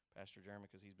Pastor Jeremy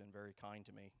because he's been very kind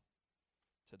to me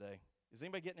today. Is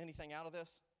anybody getting anything out of this?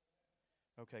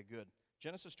 Okay, good.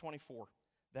 Genesis 24.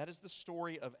 That is the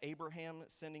story of Abraham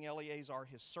sending Eleazar,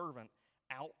 his servant,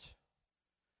 out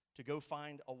to go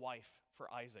find a wife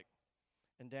for Isaac.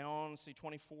 And down,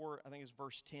 24, I think it's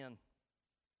verse 10.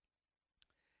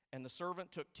 And the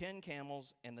servant took 10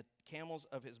 camels and the camels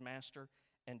of his master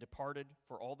and departed,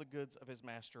 for all the goods of his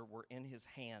master were in his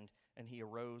hand. And he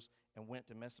arose and went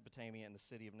to Mesopotamia and the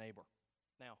city of Nabor.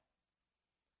 Now,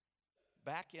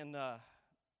 back in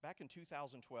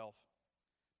 2012,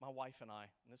 my wife and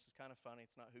I, and this is kind of funny,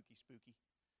 it's not hooky spooky,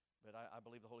 but I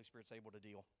believe the Holy Spirit's able to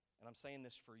deal. And I'm saying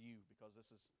this for you because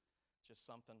this is just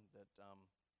something that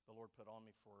the Lord put on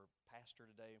me for pastor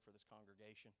today and for this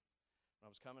congregation. When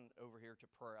I was coming over here to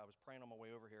prayer, I was praying on my way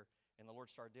over here, and the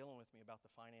Lord started dealing with me about the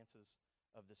finances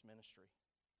of this ministry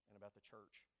and about the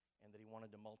church, and that He wanted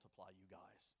to multiply you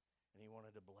guys, and He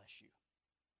wanted to bless you.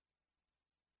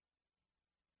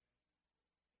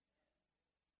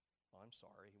 Well, I'm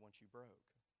sorry, He wants you broke.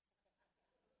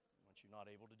 He wants you not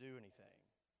able to do anything.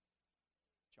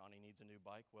 Johnny needs a new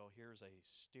bike. Well, here's a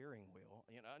steering wheel.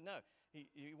 No,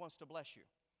 he wants to bless you.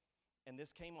 And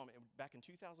this came on back in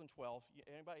 2012.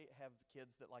 Anybody have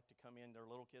kids that like to come in? They're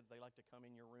little kids. They like to come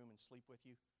in your room and sleep with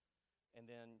you. And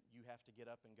then you have to get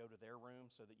up and go to their room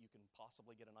so that you can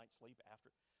possibly get a night's sleep after.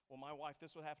 Well, my wife,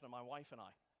 this would happen to my wife and I.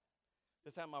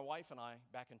 This happened to my wife and I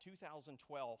back in 2012.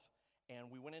 And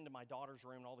we went into my daughter's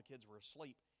room and all the kids were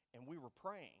asleep. And we were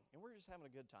praying. And we were just having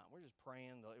a good time. We were just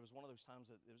praying. It was one of those times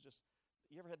that it was just,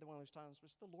 you ever had one of those times where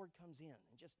the Lord comes in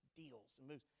and just deals and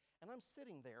moves? And I'm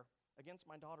sitting there against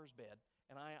my daughter's bed,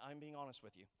 and I'm being honest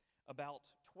with you, about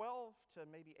 12 to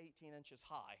maybe 18 inches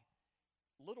high,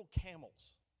 little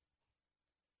camels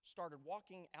started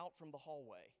walking out from the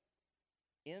hallway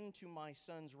into my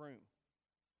son's room,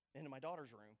 into my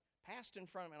daughter's room, passed in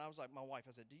front of me, and I was like, my wife,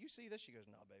 I said, do you see this? She goes,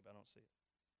 no, babe, I don't see it.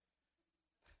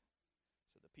 I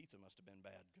said, the pizza must have been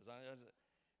bad, because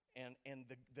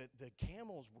the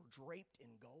camels were draped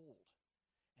in gold,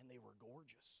 and they were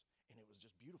gorgeous, and it was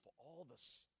just beautiful. All the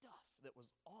stuff that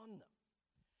was on them.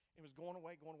 It was going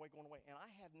away, going away, going away. And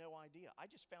I had no idea. I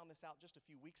just found this out just a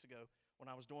few weeks ago when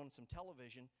I was doing some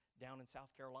television down in South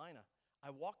Carolina.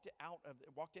 I walked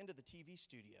into the TV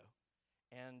studio,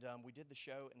 and we did the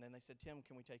show, and then they said, Tim,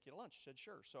 can we take you to lunch? I said,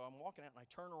 sure. So I'm walking out, and I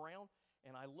turn around,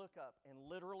 and I look up, and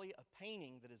literally a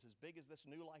painting that is as big as this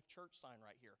New Life Church sign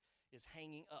right here is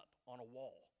hanging up on a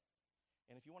wall.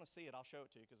 And if you want to see it, I'll show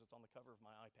it to you because it's on the cover of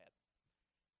my iPad.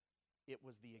 It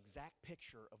was the exact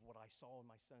picture of what I saw in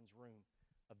my son's room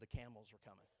of the camels are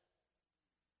coming.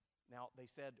 Now, they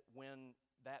said when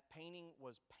that painting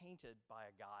was painted by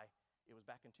a guy, it was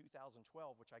back in 2012,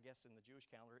 which I guess in the Jewish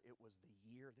calendar, it was the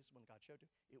year, this is when God showed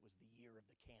it, it was the year of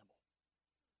the camel.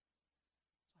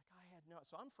 It's like I had no,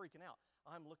 so I'm freaking out.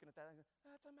 I'm looking at that, I go,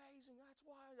 that's amazing, that's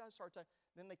why I started to,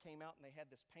 then they came out and they had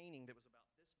this painting that was about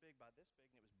this big by this big,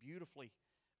 and it was beautifully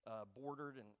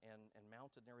bordered and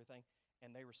mounted and everything,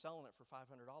 and they were selling it for $500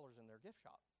 in their gift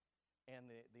shop.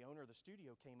 And the owner of the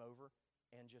studio came over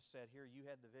and just said, here, you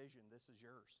had the vision. This is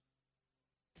yours.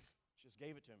 Just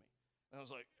gave it to me. And I was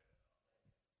like,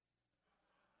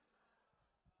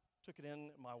 took it in,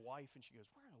 my wife, and she goes,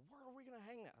 where in the world are we going to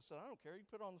hang that? I said, I don't care. You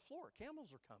put it on the floor. Camels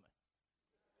are coming.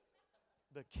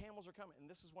 The camels are coming. And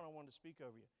this is what I wanted to speak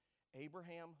over you.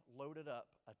 Abraham loaded up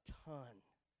a ton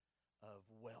of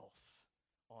wealth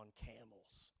on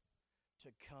camels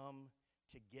to come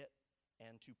to get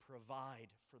and to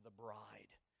provide for the bride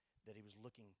that he was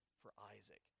looking for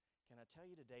Isaac. Can I tell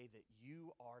you today that you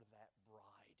are that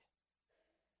bride?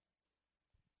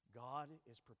 God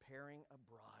is preparing a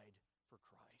bride for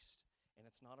Christ. And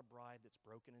it's not a bride that's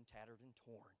broken and tattered and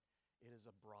torn. It is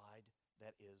a bride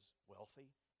that is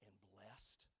wealthy and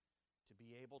blessed to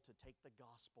be able to take the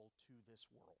gospel to this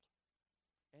world.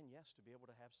 And yes, to be able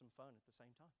to have some fun at the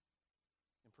same time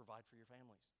and provide for your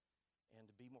families. And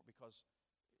to be more, because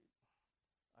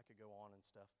I could go on and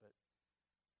stuff, but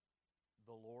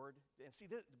the Lord, and see,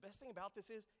 the best thing about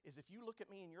this is if you look at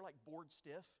me and you're like bored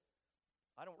stiff,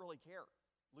 I don't really care.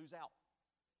 Lose out.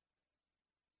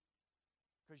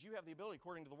 Because you have the ability,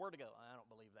 according to the Word, to go, I don't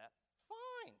believe that.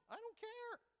 Fine, I don't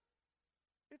care.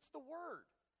 It's the Word.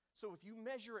 So if you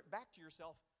measure it back to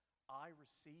yourself, I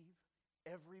receive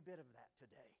every bit of that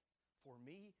today for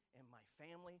me and my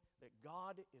family, that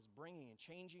God is bringing and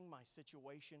changing my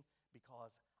situation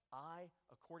because I,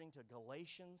 according to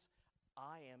Galatians,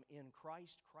 I am in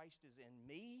Christ. Christ is in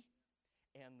me.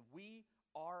 And we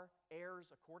are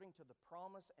heirs according to the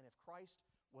promise. And if Christ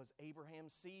was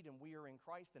Abraham's seed and we are in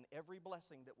Christ, then every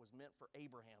blessing that was meant for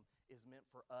Abraham is meant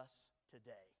for us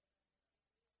today.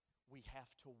 We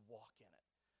have to walk in it.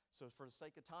 So for the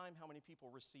sake of time, how many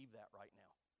people receive that right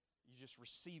now? You just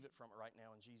receive it from it right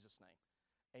now in Jesus' name.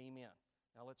 Amen.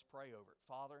 Now let's pray over it.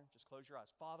 Father, just close your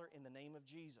eyes. Father, in the name of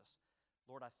Jesus,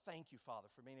 Lord, I thank you,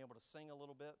 Father, for being able to sing a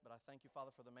little bit, but I thank you,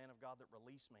 Father, for the man of God that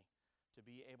released me to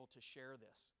be able to share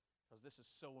this, because this is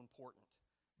so important.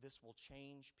 This will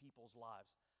change people's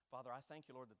lives. Father, I thank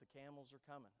you, Lord, that the camels are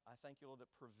coming. I thank you, Lord,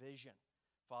 that provision,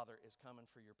 Father, is coming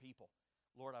for your people.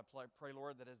 Lord, I pray,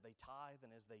 Lord, that as they tithe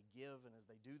and as they give and as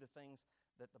they do the things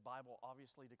that the Bible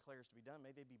obviously declares to be done,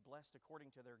 may they be blessed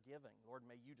according to their giving. Lord,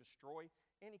 may you destroy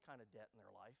any kind of debt in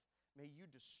their life. May you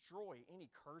destroy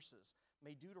any curses.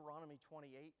 May Deuteronomy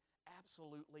 28,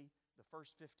 absolutely, the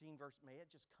first 15 verses, may it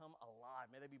just come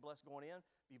alive. May they be blessed going in,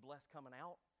 be blessed coming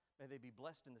out. May they be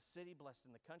blessed in the city, blessed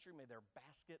in the country. May their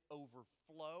basket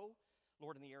overflow.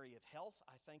 Lord, in the area of health,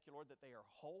 I thank you, Lord, that they are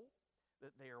whole,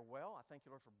 that they are well. I thank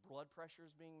you, Lord, for blood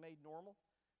pressures being made normal.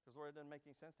 Because, Lord, it doesn't make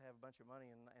any sense to have a bunch of money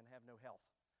and have no health.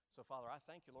 So, Father, I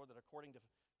thank you, Lord, that according to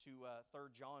 3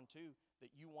 John 2,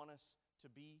 that you want us to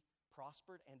be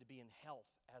prospered and to be in health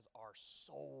as our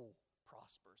soul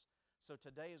prospers. So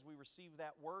today, as we receive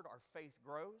that word, our faith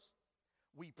grows.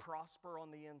 We prosper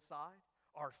on the inside.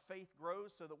 Our faith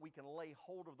grows so that we can lay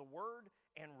hold of the word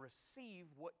and receive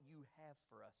what you have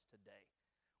for us today.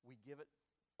 We give it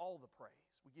all the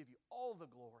praise. We give you all the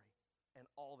glory and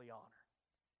all the honor.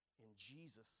 In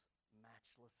Jesus'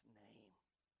 matchless name,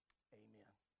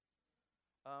 amen.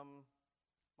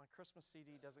 My Christmas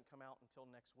CD doesn't come out until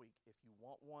next week. If you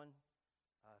want one,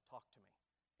 talk to me.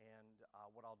 And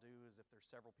what I'll do is if there's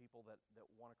several people that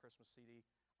want a Christmas CD,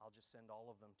 I'll just send all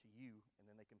of them to you, and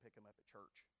then they can pick them up at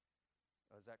church.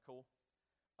 Is that cool?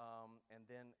 And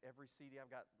then every CD,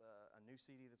 I've got a new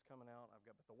CD that's coming out.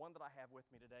 But the one that I have with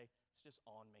me today, it's just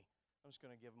on me. I'm just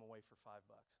going to give them away for $5.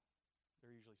 They're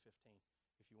usually 15.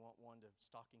 If you want one to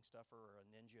stocking stuffer or a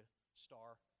ninja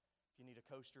star, if you need a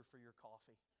coaster for your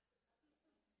coffee,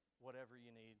 whatever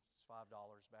you need, it's $5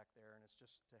 back there, and it's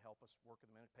just to help us work with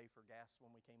them and pay for gas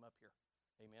when we came up here.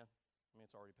 Amen? I mean,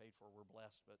 it's already paid for. We're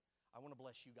blessed, but I want to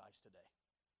bless you guys today.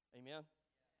 Amen?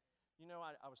 You know,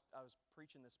 I was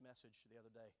preaching this message the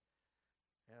other day,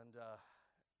 and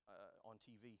on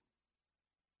TV,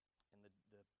 and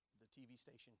the TV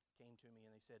station came to me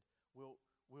and they said,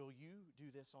 "Will you do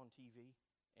this on TV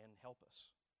and help us?"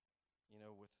 You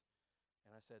know,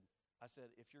 and I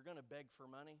said, if you're going to beg for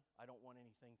money, I don't want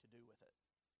anything to do with it.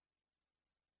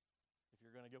 If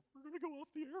you're going to go, we're going to go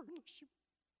off the air unless you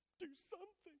do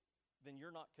something, then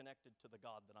you're not connected to the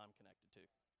God that I'm connected to.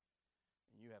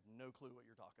 And you have no clue what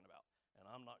you're talking about. And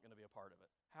I'm not going to be a part of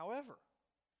it. However,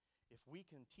 if we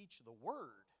can teach the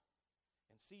Word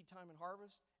and seed time and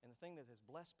harvest and the thing that has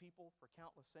blessed people for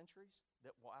countless centuries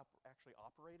that will actually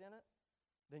operate in it,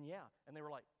 then yeah. And they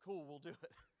were like, cool, we'll do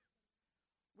it.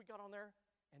 We got on there,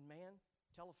 and man,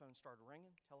 telephones started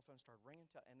ringing,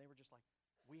 and they were just like,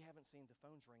 we haven't seen the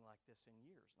phones ring like this in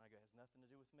years. And I go, it has nothing to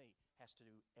do with me. It has to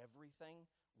do everything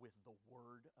with the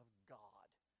Word of God.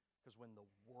 Because when the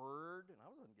Word, and I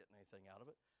wasn't getting anything out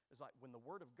of it, it's like when the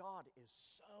Word of God is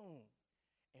sown,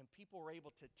 and people are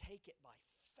able to take it by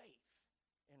faith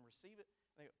and receive it,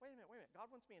 and they go, wait a minute,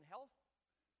 God wants me in health?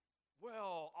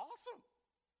 Well, awesome.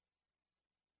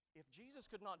 If Jesus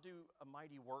could not do a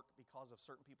mighty work because of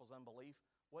certain people's unbelief,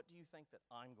 what do you think that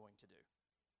I'm going to do?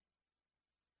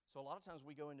 So a lot of times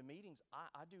we go into meetings,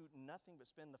 I do nothing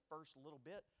but spend the first little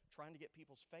bit trying to get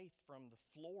people's faith from the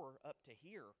floor up to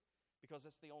here, because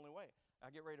that's the only way.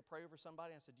 I get ready to pray over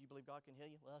somebody, and I said, do you believe God can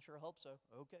heal you? Well, I sure hope so.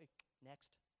 Okay,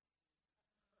 next.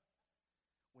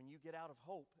 When you get out of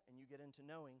hope and you get into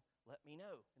knowing, let me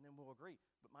know, and then we'll agree.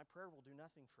 But my prayer will do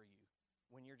nothing for you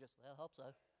when you're just, well, I hope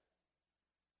so.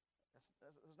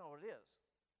 That's not what it is.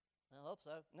 I hope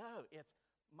so. No, it's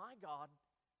my God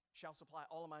shall supply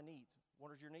all of my needs.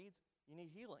 What are your needs? You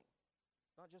need healing,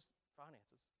 not just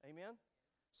finances. Amen?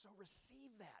 So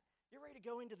receive that. You're ready to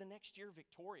go into the next year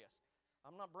victorious.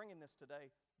 I'm not bringing this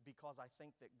today because I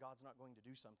think that God's not going to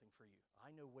do something for you.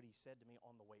 I know what He said to me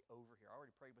on the way over here. I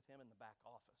already prayed with Him in the back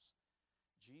office.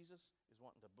 Jesus is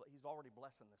wanting to, He's already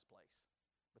blessing this place.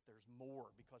 But there's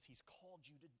more because He's called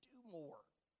you to do more.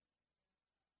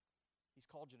 He's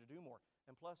called you to do more.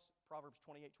 And plus, Proverbs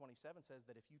 28:27 says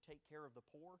that if you take care of the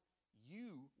poor,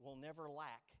 you will never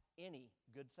lack any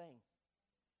good thing.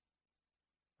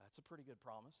 That's a pretty good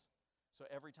promise. So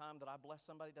every time that I bless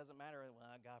somebody, doesn't matter, well,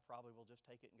 that guy probably will just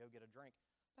take it and go get a drink.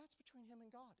 That's between him and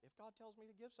God. If God tells me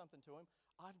to give something to him,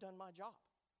 I've done my job.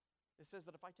 It says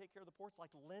that if I take care of the poor, it's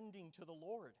like lending to the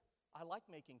Lord. I like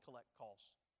making collect calls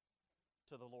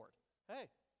to the Lord. Hey,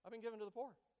 I've been giving to the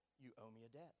poor. You owe me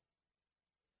a debt.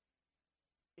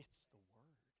 It's the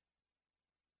Word.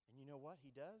 And you know what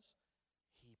He does?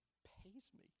 He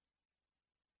pays me.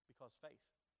 Because faith.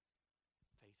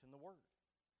 Faith in the Word.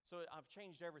 So I've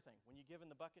changed everything. When you give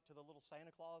in the bucket to the little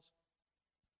Santa Claus,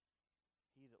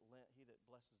 he that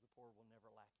blesses the poor will never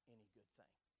lack any good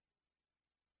thing.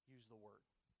 Use the Word.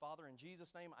 Father, in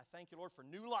Jesus' name, I thank you, Lord, for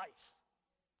new life.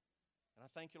 And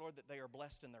I thank you, Lord, that they are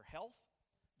blessed in their health.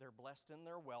 They're blessed in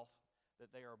their wealth. That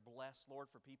they are blessed,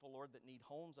 Lord, for people, Lord, that need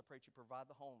homes. I pray that you provide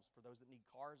the homes. For those that need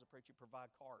cars, I pray that you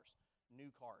provide cars, new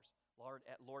cars.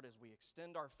 Lord, as we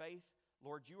extend our faith,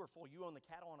 Lord, you are full. You own the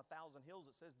cattle on 1,000 hills.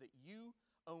 It says that you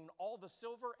own all the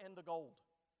silver and the gold.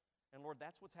 And Lord,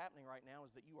 that's what's happening right now,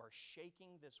 is that you are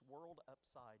shaking this world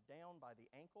upside down by the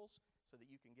ankles so that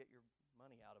you can get your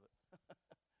money out of it.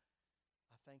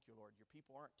 I thank you, Lord. Your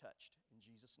people aren't touched. In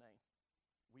Jesus' name.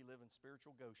 We live in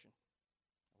spiritual Goshen.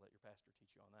 I'll let your pastor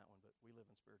teach you on that one, but we live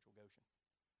in spiritual Goshen.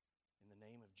 In the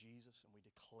name of Jesus, and we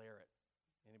declare it.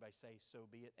 Anybody say, so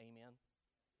be it, amen? Amen.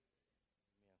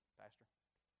 Pastor?